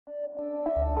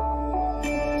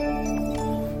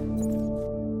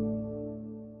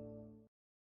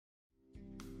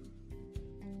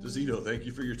Tazito, thank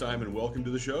you for your time and welcome to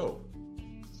the show.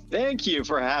 Thank you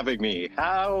for having me.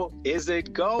 How is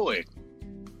it going?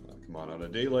 Come on a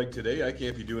day like today, I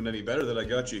can't be doing any better that I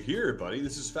got you here, buddy.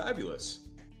 This is fabulous.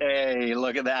 Hey,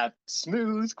 look at that.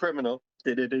 Smooth criminal.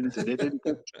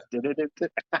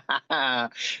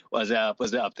 What's up?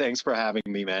 What's up? Thanks for having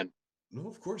me, man. No,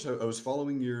 of course. I was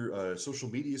following your social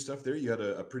media stuff there. You had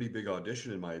a pretty big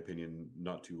audition, in my opinion,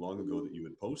 not too long ago that you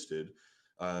had posted.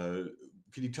 Uh,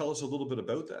 can you tell us a little bit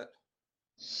about that?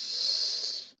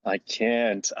 I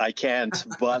can't.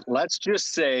 But let's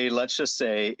just say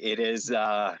it is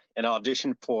an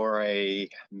audition for a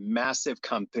massive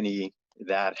company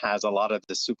that has a lot of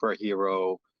the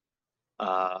superhero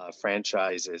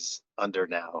franchises under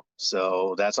now.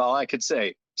 So that's all I could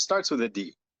say. Starts with a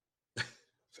D.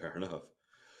 Fair enough.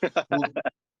 Well,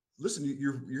 listen,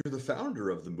 you're the founder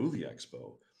of the Movie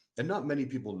Expo, and not many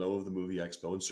people know of the Movie Expo, and